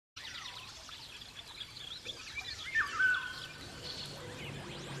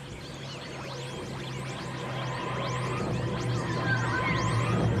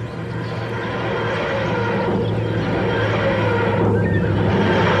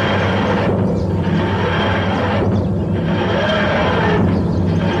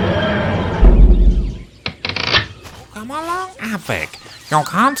You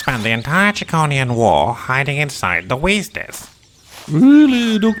can't spend the entire Chiconian War hiding inside the Weasleys.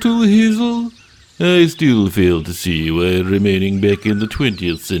 Really, Dr. Hazel? I still fail to see why remaining back in the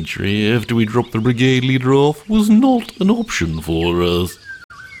 20th century after we dropped the brigade leader off was not an option for us.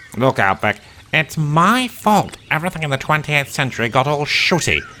 Look, Outback, it's my fault everything in the 28th century got all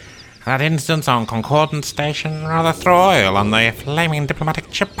shooty. That instance on Concordance Station rather threw oil on the flaming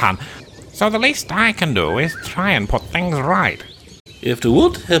diplomatic chip pan, so the least I can do is try and put things right. After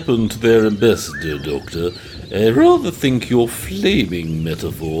what happened to their ambassador, Doctor, I rather think your flaming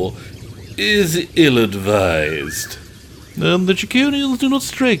metaphor is ill-advised. And the Chiconians do not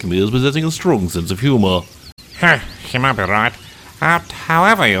strike me as possessing a strong sense of humour. You might be right.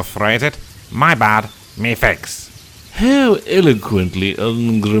 However you phrase it, my bad, me fix. How eloquently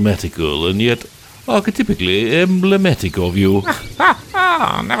ungrammatical and yet archetypically emblematic of you.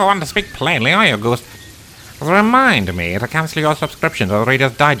 Never one to speak plainly, are you, Goose? Remind me to cancel your subscription to the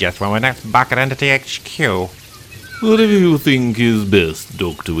Reader's Digest when we're next back at Entity HQ. Whatever you think is best,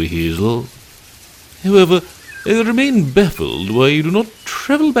 Dr. Weasel. However, I remain baffled why you do not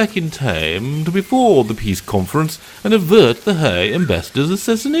travel back in time to before the peace conference and avert the High Ambassador's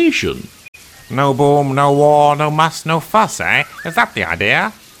assassination. No boom, no war, no muss, no fuss, eh? Is that the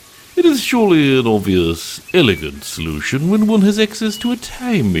idea? It is surely an obvious, elegant solution when one has access to a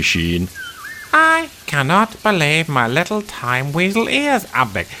time machine. I cannot believe my little time weasel ears,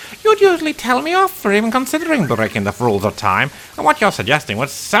 Abbick. You'd usually tell me off for even considering breaking the rules of time, and what you're suggesting would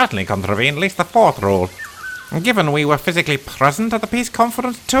certainly contravene at least the fourth rule. Given we were physically present at the peace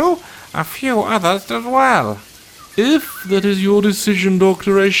conference too, a few others as well. If that is your decision,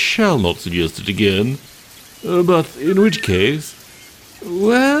 Doctor, I shall not suggest it again. But in which case,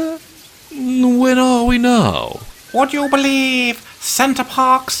 well, when are we now? Would you believe Centre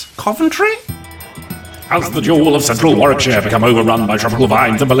Parks, Coventry? Has the jewel of central Warwickshire become overrun by tropical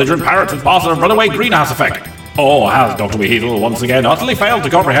vines and belligerent parrots as part of a runaway greenhouse effect? Or has Dr. Weasel once again utterly failed to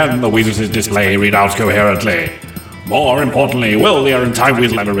comprehend the Weasels' display readouts coherently? More importantly, will the errant Time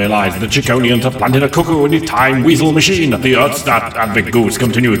Weasel ever realise that the Chiconians have planted a cuckoo in his Time Weasel machine? The Earthstat and Big Goose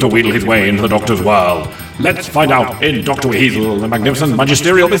continues to wheedle his way into the Doctor's world. Let's find out in Dr. Weasel, the Magnificent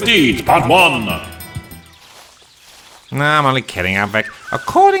Magisterial Misdeeds, Part 1! Nah, I'm only kidding, Abbeck.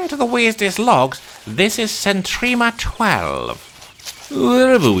 According to the Weasleys logs, this is Centrima 12.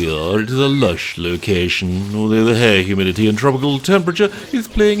 Wherever we are, it is a lush location, although the high humidity and tropical temperature is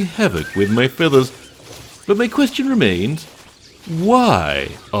playing havoc with my feathers. But my question remains,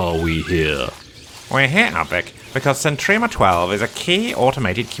 why are we here? We're here, Abbeck, because Centrima 12 is a key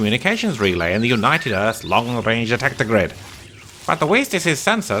automated communications relay in the United Earth's long-range detector grid. But the Weasleys'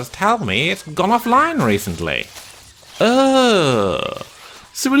 sensors tell me it's gone offline recently. Ah,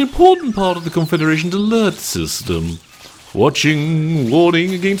 so an important part of the Confederation's alert system. Watching,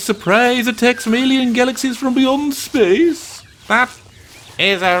 warning against surprise attacks from alien galaxies from beyond space? That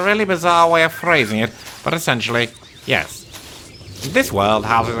is a really bizarre way of phrasing it, but essentially, yes. This world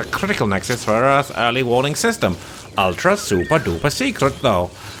houses a critical nexus for Earth's early warning system. Ultra super duper secret, though.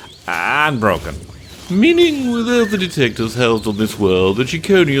 And broken. Meaning, without the detectors housed on this world, the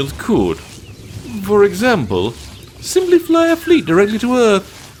Chiconians could, for example, simply fly a fleet directly to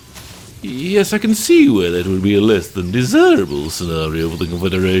Earth. Yes, I can see where that would be a less than desirable scenario for the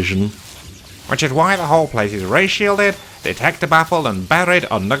Confederation. Which is why the whole place is ray-shielded, detector baffled, and buried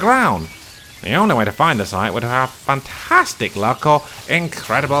underground. The only way to find the site would have fantastic luck or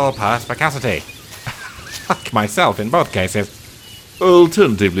incredible perspicacity. Like myself in both cases.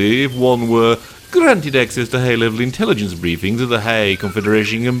 Alternatively, if one were granted access to high-level intelligence briefings of the High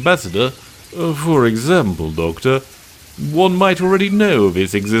Confederation Ambassador, for example, Doctor, one might already know of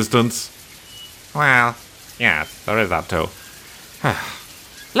its existence. Well, yes, there is that too.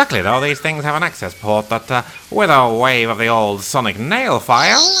 Luckily, though, these things have an access port that, with a wave of the old sonic nail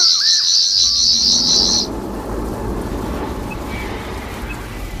file...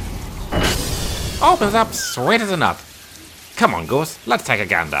 opens up sweet as a nut. Come on, Goose, let's take a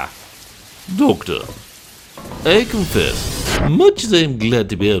gander. Doctor, I confess, much as I am glad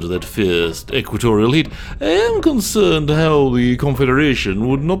to be out of that first equatorial heat, I am concerned how the Confederation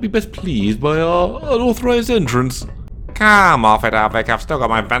would not be best pleased by our unauthorized entrance. Come off it, Avik. I've still got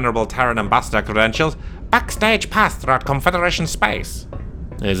my venerable Terran Ambassador credentials. Backstage pass throughout Confederation space.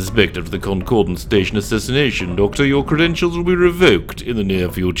 I suspect after the Concordance Station assassination, Doctor, your credentials will be revoked in the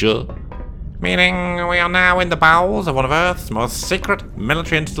near future. Meaning we are now in the bowels of one of Earth's most secret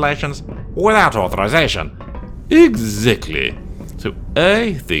military installations without authorization. Exactly. So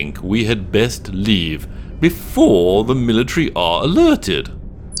I think we had best leave before the military are alerted.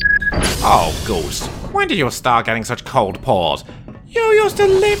 Oh, Ghost, when did you start getting such cold paws? You used to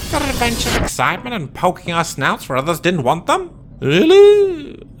live for adventure, excitement, and poking our snouts where others didn't want them?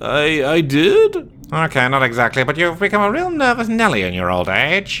 Really? I did? Okay, not exactly, but you've become a real nervous Nelly in your old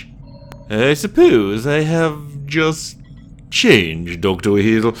age. I suppose I have just changed, Dr.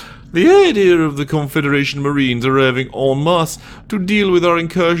 Weasel. The idea of the Confederation Marines arriving en masse to deal with our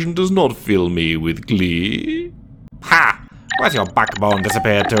incursion does not fill me with glee. Ha! Where's your backbone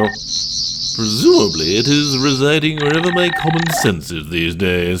disappeared to? Presumably it is residing wherever my common sense is these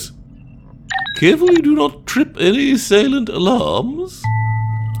days. Careful you do not trip any silent alarms.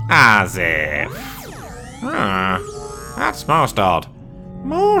 As if. That's most odd.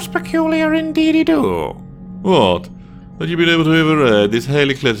 Most peculiar indeedy-do. What? Have you been able to override this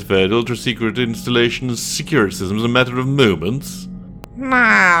highly classified, ultra-secret installation's security systems in a matter of moments?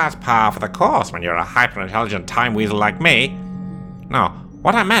 Nah, that's par for the course when you're a hyper-intelligent time weasel like me. No,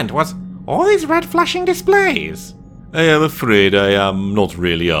 what I meant was all these red flashing displays. I am afraid I am not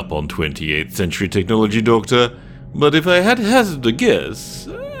really up on 28th century technology, Doctor. But if I had hazarded a guess,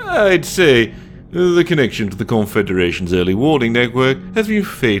 I'd say the connection to the Confederation's early warning network has been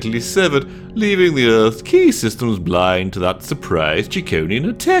fatally severed, leaving the Earth's key systems blind to that surprise Chiconian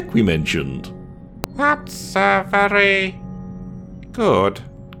attack we mentioned. That's a very good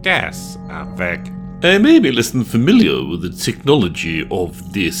guess, Vic. I may be less than familiar with the technology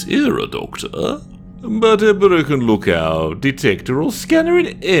of this era, Doctor, but a broken lookout, detector, or scanner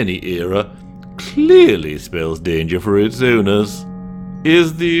in any era clearly spells danger for its owners.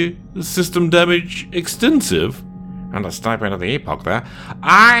 Is the system damage extensive? Understatement of the epoch there.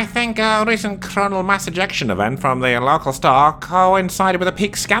 I think a recent coronal mass ejection event from the local star coincided with a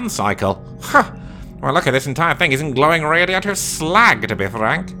peak scan cycle. Huh. Well, look at this entire thing isn't glowing radioactive slag, to be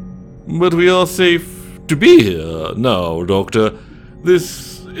frank. But we are safe to be here now, Doctor.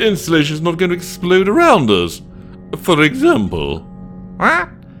 This installation is not going to explode around us. For example. What?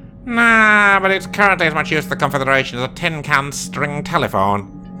 Nah, but it's currently as much use to the Confederation as a tin-can string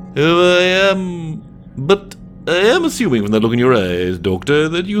telephone. Oh, But I am assuming from that look in your eyes, Doctor,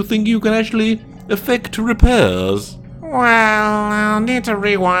 that you think you can actually effect repairs. Well, I'll need to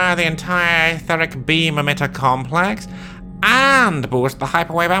rewire the entire etheric beam emitter complex and boost the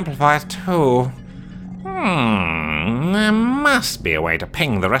hyperwave amplifiers too. There must be a way to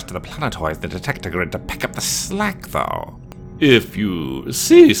ping the rest of the planetoids in the detector grid to pick up the slack, though. If you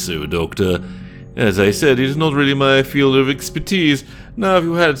say so, Doctor. As I said, it is not really my field of expertise. Now, if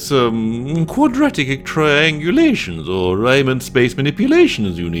you had some quadratic triangulations or Riemann space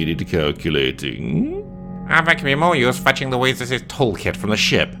manipulations you needed calculating... I bet can be more use fetching the Weasel's toolkit from the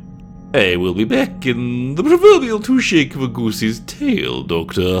ship. I will be back in the proverbial two-shake of a goose's tail,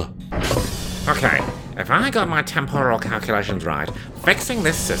 Doctor. Okay, if I got my temporal calculations right, fixing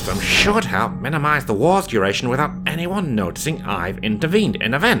this system should help minimize the war's duration without anyone noticing I've intervened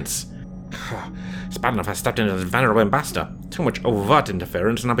in events. It's bad enough I stepped into this venerable ambassador. Too much overt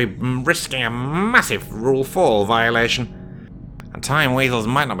interference and I'll be risking a massive Rule 4 violation. And Time Weasels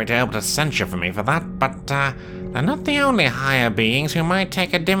might not be able to censure for me for that, but they're not the only higher beings who might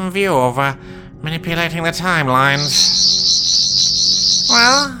take a dim view of manipulating the timelines.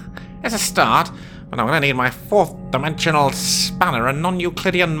 Well, it's a start, but I'm going to need my fourth dimensional spanner and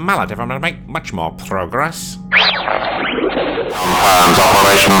non-Euclidean mallet if I'm going to make much more progress. Confirms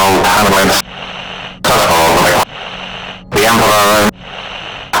operational handling successful. The Emperor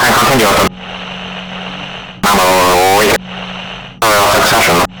can continue to number week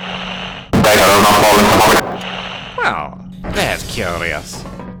succession. Data does not fall into public. Well, there's curious.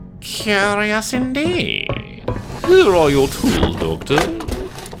 Curious indeed. Here are your tools, Doctor.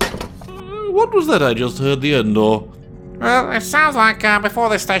 What was that I just heard the end of? Well, it sounds like before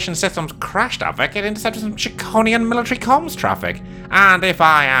this station systems crashed, Vic, it intercepted some Chiconian military comms traffic. And if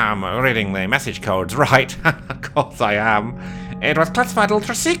I am reading the message codes right, of course I am, it was classified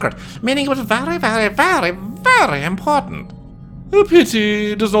ultra-secret, meaning it was very, very, very, very important. A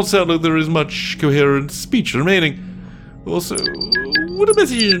pity. It does not sound like there is much coherent speech remaining. Also, would a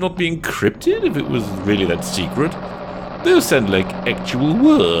message not be encrypted if it was really that secret? Those sound like actual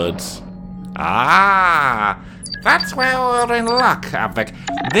words. Ah, that's where we're in luck, Vic.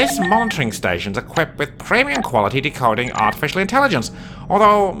 This monitoring station's equipped with premium quality decoding artificial intelligence,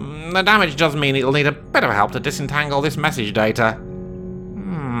 although the damage does mean it'll need a bit of help to disentangle this message data.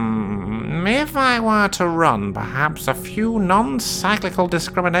 If I were to run perhaps a few non-cyclical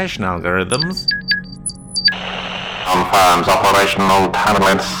discrimination algorithms... Confirms operational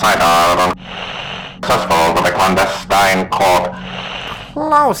handling sidearm successful with a clandestine court.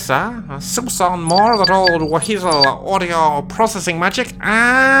 Closer, soups on more of that old Weasel audio processing magic,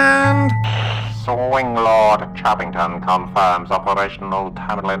 and... Swing Lord Choppington confirms operational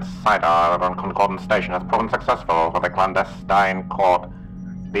terminal insider on Concordant Station has proven successful for the clandestine court.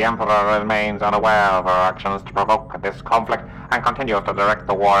 The Emperor remains unaware of her actions to provoke this conflict and continues to direct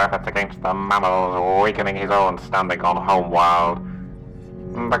the war efforts against the mammals, weakening his own standing on Homeworld.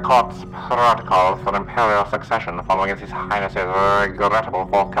 The court's protocols for imperial succession following His Highness's regrettable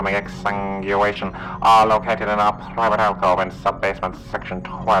forthcoming exsanguination are located in our private alcove in sub-basement section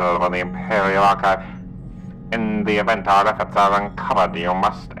 12 of the Imperial Archive. In the event our efforts are uncovered, you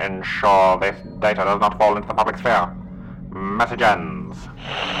must ensure this data does not fall into the public sphere. Message ends.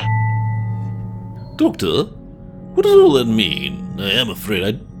 Doctor, what does all that mean? I am afraid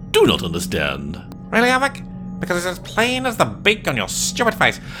I do not understand. Really, Havoc? Because it's as plain as the beak on your stupid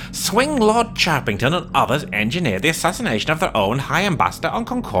face. Swing Lord Choppington and others engineered the assassination of their own High Ambassador on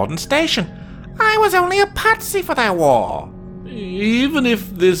Concordant Station. I was only a patsy for their war. Even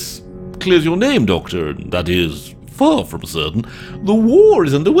if this clears your name, Doctor, and that is far from certain, the war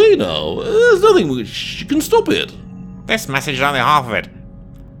is underway now. There's nothing which can stop it. This message is only half of it.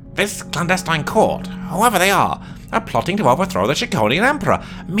 This clandestine court, whoever they are plotting to overthrow the Chiconian Emperor,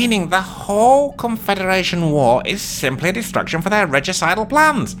 meaning the whole Confederation War is simply a distraction for their regicidal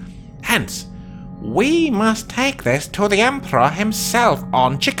plans. Hence, we must take this to the Emperor himself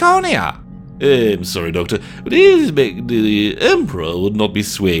on Chiconia. I'm sorry, Doctor, but the Emperor would not be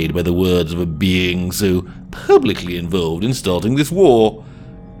swayed by the words of a being so publicly involved in starting this war.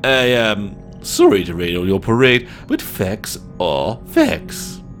 I am sorry to rain on your parade, but facts are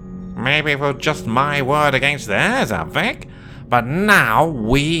facts. Maybe it was just my word against theirs, Avik. But now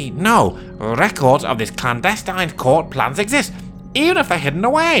we know records of this clandestine court plans exist, even if they're hidden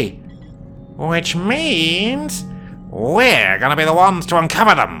away. Which means we're gonna be the ones to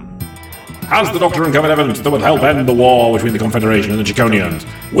uncover them. Has the Doctor uncovered evidence that would help end the war between the Confederation and the Chiconians?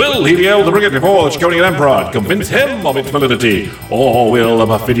 Will he be able to bring it before the Chiconian Emperor to convince him of its validity? Or will the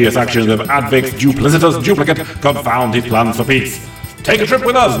perfidious actions of Advik's duplicitous duplicate confound his plans for peace? Take a trip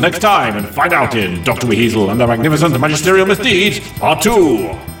with us next time and find out in Dr. Weasel and the Magnificent Magisterial Misdeeds, Part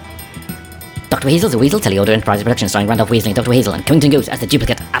 2. Dr. Weasel's a Weasel Teleorder Enterprise production starring Randolph Weasley and Dr. Weasel and Killington Goose as the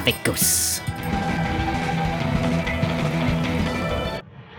duplicate Advic Goose.